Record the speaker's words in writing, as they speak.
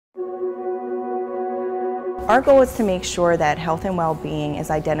Our goal is to make sure that health and well-being is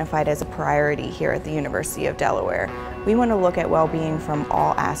identified as a priority here at the University of Delaware. We want to look at well-being from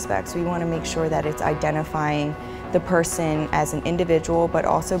all aspects. We want to make sure that it's identifying the person as an individual, but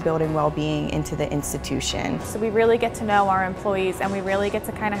also building well-being into the institution. So we really get to know our employees, and we really get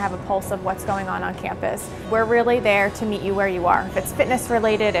to kind of have a pulse of what's going on campus. We're really there to meet you where you are. If it's fitness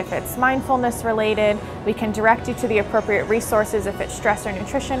related, if it's mindfulness related, we can direct you to the appropriate resources if it's stress or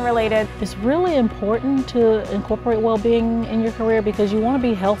nutrition related. It's really important to incorporate well-being in your career because you want to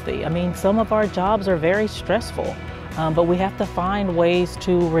be healthy. I mean, some of our jobs are very stressful. But we have to find ways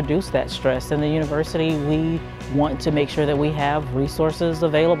to reduce that stress. In the university, we want to make sure that we have resources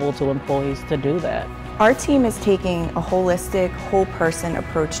available to employees to do that. Our team is taking a holistic, whole-person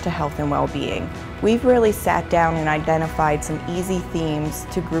approach to health and well-being. We've really sat down and identified some easy themes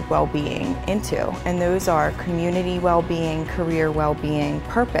to group well-being into, and those are community well-being, career well-being,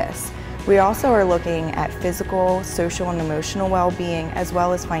 purpose. We also are looking at physical, social, and emotional well-being, as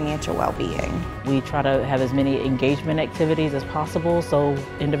well as financial well-being. We try to have as many engagement activities as possible so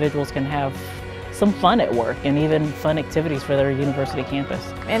individuals can have some fun at work and even fun activities for their university campus.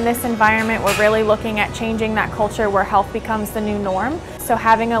 In this environment, we're really looking at changing that culture where health becomes the new norm. So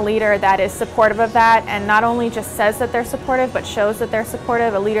having a leader that is supportive of that and not only just says that they're supportive, but shows that they're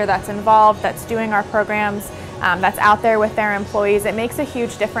supportive, a leader that's involved, that's doing our programs, that's out there with their employees, it makes a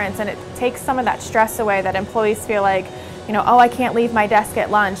huge difference, and it takes some of that stress away that employees feel like, you know, oh, I can't leave my desk at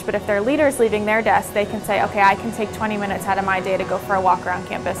lunch, but if their leader's leaving their desk, they can say, okay, I can take 20 minutes out of my day to go for a walk around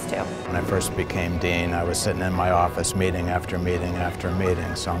campus too. When I first became dean, I was sitting in my office meeting after meeting after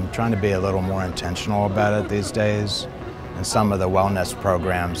meeting, so I'm trying to be a little more intentional about it these days. And some of the wellness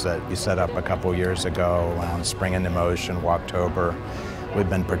programs that we set up a couple years ago on Spring into Motion, Walktober, we've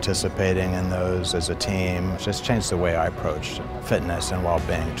been participating in those as a team. It's just changed the way I approach fitness and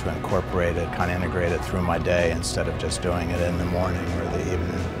well-being to incorporate it, kind of integrate it through my day instead of just doing it in the morning or the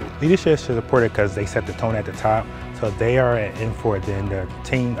evening. Leadership should support it because they set the tone at the top. So if they are in for it, then the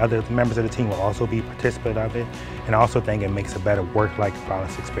team, other members of the team will also be participant of it. And I also think it makes a better work-life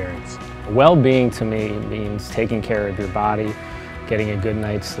balance experience. Well-being to me means taking care of your body, getting a good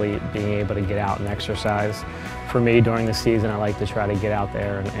night's sleep, being able to get out and exercise. For me, during the season, I like to try to get out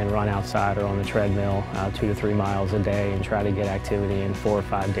there and run outside or on the treadmill 2 to 3 miles a day and try to get activity in 4 or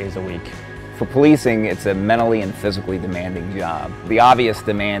 5 days a week. For policing, it's a mentally and physically demanding job. The obvious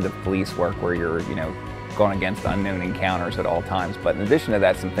demand of police work where you're, going against unknown encounters at all times. But in addition to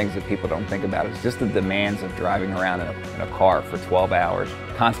that, some things that people don't think about is just the demands of driving around in a car for 12 hours,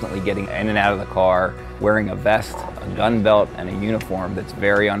 constantly getting in and out of the car, wearing a vest, a gun belt, and a uniform that's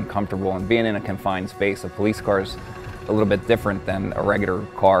very uncomfortable, and being in a confined space. A police car is a little bit different than a regular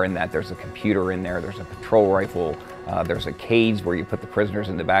car in that there's a computer in there, there's a patrol rifle, there's a cage where you put the prisoners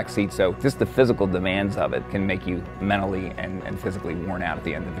in the back seat. So just the physical demands of it can make you mentally and physically worn out at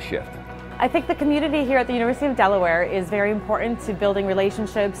the end of a shift. I think the community here at the University of Delaware is very important to building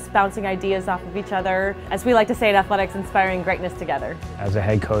relationships, bouncing ideas off of each other. As we like to say in athletics, inspiring greatness together. As a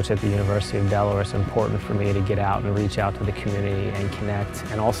head coach at the University of Delaware, it's important for me to get out and reach out to the community and connect,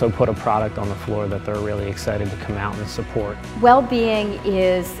 and also put a product on the floor that they're really excited to come out and support. Well-being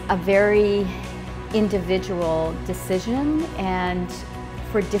is a very individual decision, and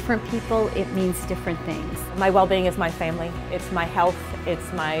for different people, it means different things. My well-being is my family, it's my health,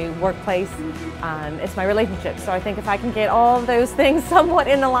 it's my workplace, it's my relationships. So I think if I can get all of those things somewhat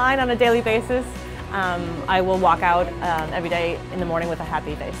in the line on a daily basis, I will walk out every day in the morning with a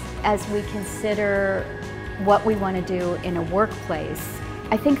happy face. As we consider what we want to do in a workplace,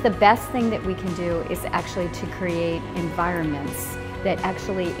 I think the best thing that we can do is actually to create environments that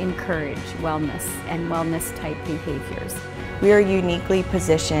actually encourage wellness and wellness-type behaviors. We are uniquely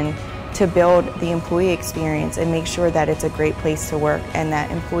positioned to build the employee experience and make sure that it's a great place to work and that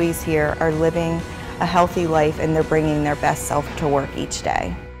employees here are living a healthy life and they're bringing their best self to work each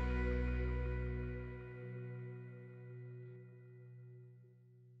day.